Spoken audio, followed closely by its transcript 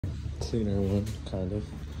cleaner one, kind of.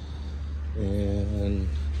 And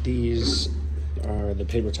these are the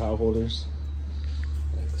paper towel holders,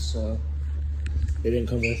 like so. They didn't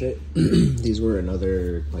come with it. These were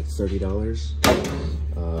another like $30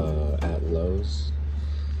 at Lowe's.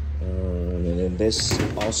 And then this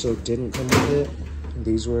also didn't come with it.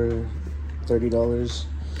 These were $30.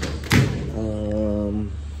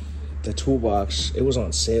 The toolbox, it was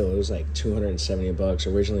on sale. It was like 270 bucks.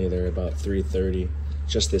 Originally they were about 330,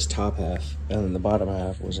 just this top half, and then the bottom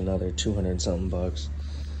half was another 200 something bucks.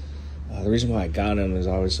 The reason why I got them is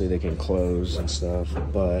obviously they can close and stuff,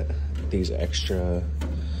 but these extra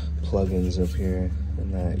plugins up here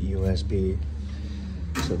and that USB.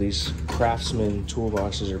 So these Craftsman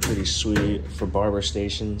toolboxes are pretty sweet for barber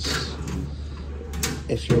stations.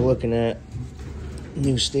 If you're looking at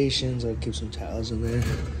new stations, I'd keep some towels in there,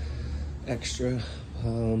 extra.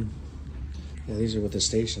 Yeah, these are what the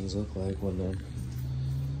stations look like when they're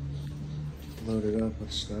loaded up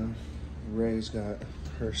with stuff. Ray's got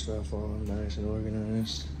her stuff all nice and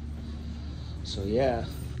organized. So yeah,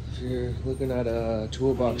 if you're looking at a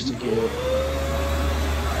toolbox to get,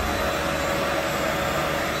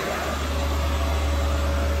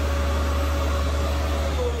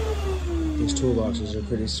 these toolboxes are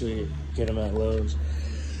pretty sweet. Get them at Lowe's.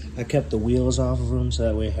 I kept the wheels off of them so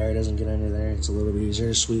that way hair doesn't get under there. It's a little bit easier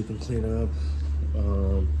to sweep and clean up.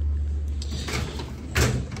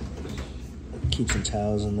 Keep some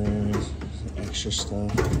towels in there, extra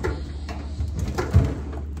stuff.